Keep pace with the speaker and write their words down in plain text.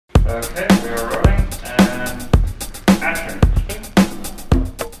Okay, we are rolling and action.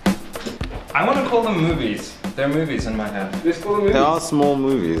 I want to call them movies. They're movies in my head. Let's call them movies. They are small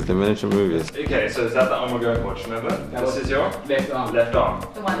movies, they're miniature movies. Okay, so is that the arm we're going to watch, remember? This is your left arm. left arm.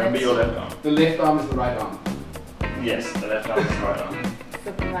 The one Remember that's- your left arm. The left arm is the right arm. Yes, the left arm is the right arm.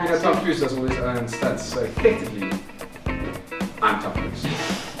 Super You know, Tom Cruise does all his own stunts, so effectively, I'm Tom Cruise.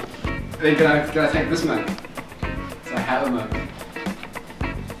 Then can I take this mug? So I have a mug.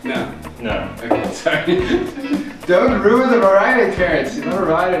 No. No. Okay, sorry. Don't ruin the variety experience. You're not a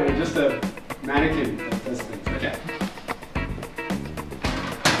writer, you're just a mannequin that does things. Okay.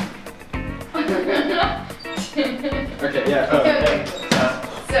 Okay, yeah. Okay.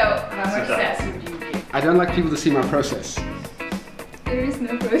 So, how much Sit down. sass would you give? I don't like people to see my process. There is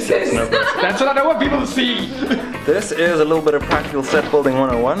no process. No process. That's what I don't want people to see. This is a little bit of practical set building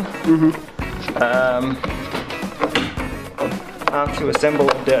 101. How to assemble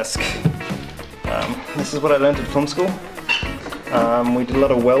a desk. This is what I learned at film school. We did a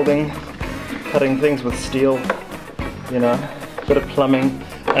lot of welding, cutting things with steel, you know, a bit of plumbing.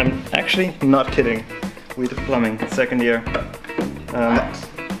 I'm actually not kidding. We did plumbing second year.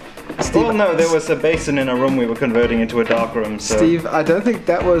 Well, no, there was a basin in a room we were converting into a dark room. So. Steve, I don't think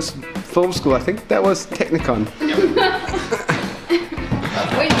that was film school. I think that was Technicon.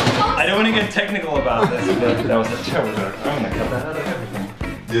 Wait, I don't want to get technical about this, but that was a terrible joke. I'm gonna cut that out of everything.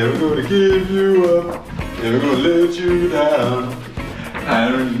 Never gonna give you up, never gonna let you down. I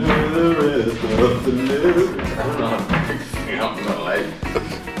don't know the rest of the lyrics. I don't know how to pick it up, but like.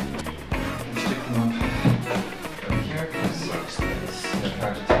 Stick them up over here, because I'm gonna try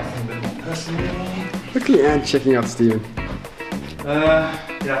to take them a bit more personally. Look at Anne checking out Steven. Yeah,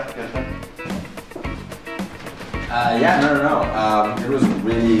 get that. Yeah, no. It was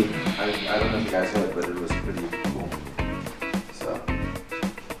really, I don't know if you guys heard, but it was pretty cool. So,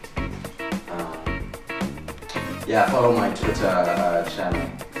 yeah, follow my Twitter channel.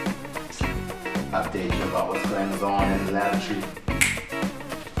 Update you about what's going on in the laboratory.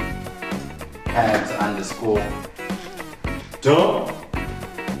 _.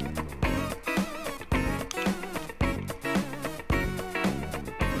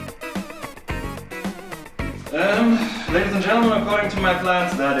 Ladies and gentlemen, according to my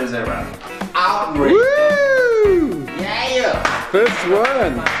plans, that is a wrap. Outrage! Woo! Yeah! First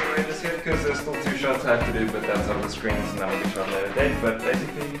one! I'll wait this here because there's still 2 shots I have to do, but that's on the screens and that will be shot later date. But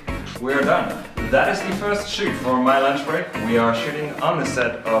basically, we're done. That is the first shoot for my lunch break. We are shooting on the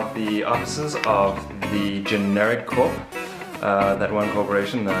set of the offices of the Generic Corp. That one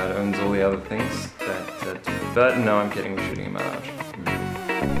corporation that owns all the other things. But no, I'm kidding, we're shooting in my lounge.